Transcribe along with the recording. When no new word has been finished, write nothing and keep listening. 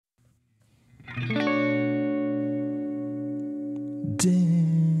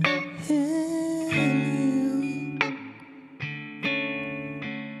Damn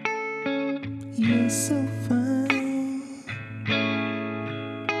you're so fine.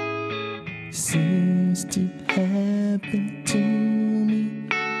 Seems to happen to me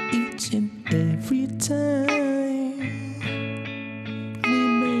each and every time we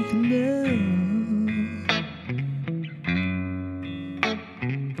make love.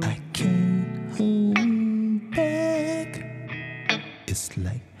 I can't hold back. It's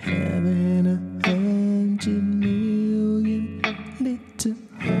like having 100 million little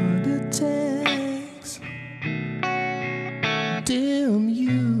heart attacks. Damn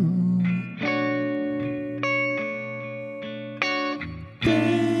you,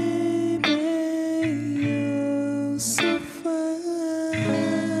 baby, you're so fine.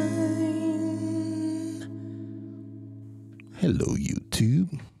 Hello,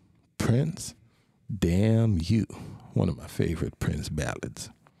 YouTube. Prince, Damn You. One of my favorite Prince ballads.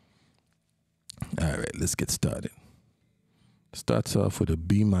 All right, let's get started. Starts off with a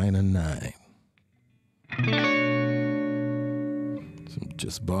B minor 9. So I'm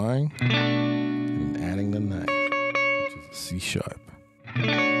just barring and adding the 9, which is a C sharp.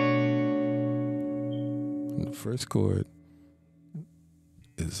 And the first chord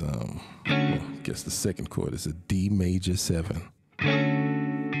is, well, I guess the second chord is a D major 7.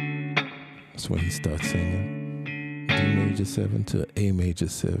 That's when he starts singing. D major 7 to A major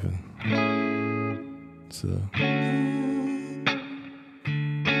 7. So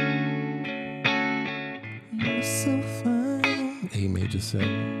you're so fine. A major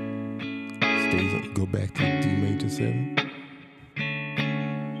 7. Stays up, go back to D major 7.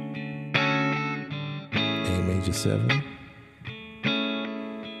 A major 7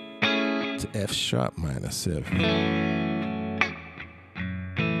 to F sharp minor 7.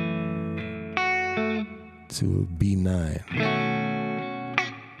 To B9.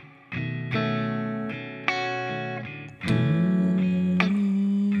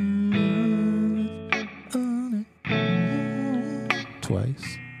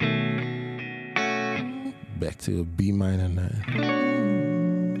 Twice. Back to a B minor 9.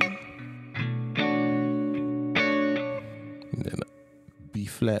 And then a B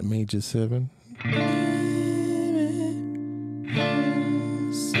flat major 7.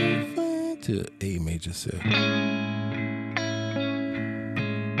 To A major 7.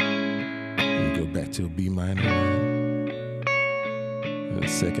 And go back to a B minor 9. And the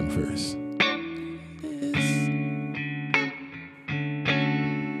second verse. This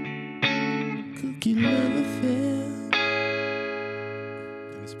cookie love affair.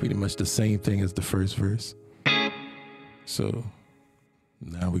 And it's pretty much the same thing as the first verse. So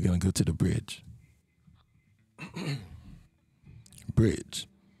now we're gonna go to the bridge. Bridge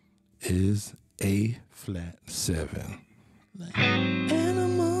is A flat 7. Like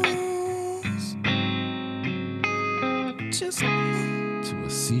animals, just to a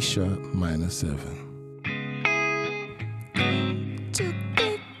C sharp minor 7. To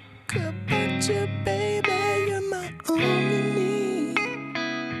think about you, baby, you're my only need.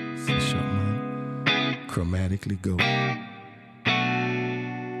 C sharp minor. Chromatically go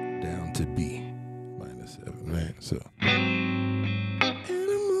down to B minor 7, right? So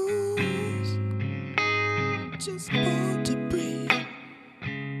just born to breathe.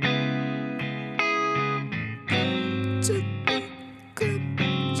 To think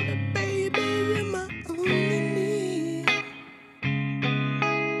about you, baby, you're my only need.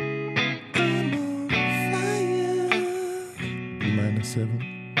 I'm on fire. B minor 7.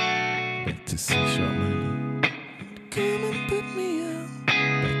 Back to C sharp minor. Come and put me out.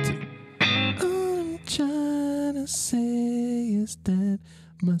 Back to. All I'm trying to say is that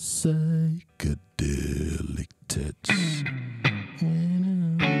my psychedelic touch when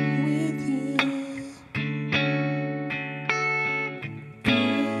I'm with you.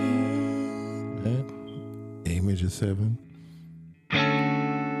 Right. A major 7.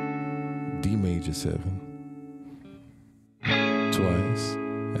 D major 7. Twice,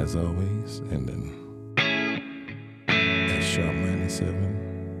 as always, and then F sharp minor 7.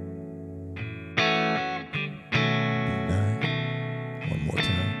 One more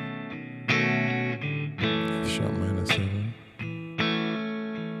time. F sharp minor 7.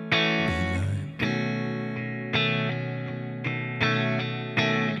 B9.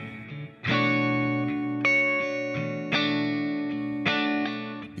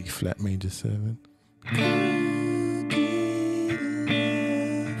 B flat major 7. Cookie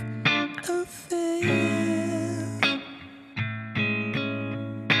love affair.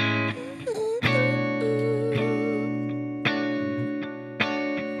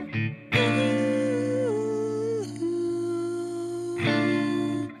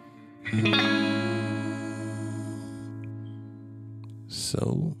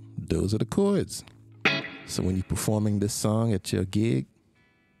 So those are the chords. So when you're performing this song at your gig,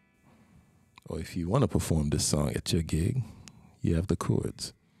 or if you want to perform this song at your gig, you have the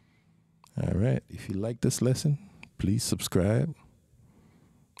chords. All right. If you like this lesson, please subscribe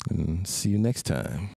and see you next time.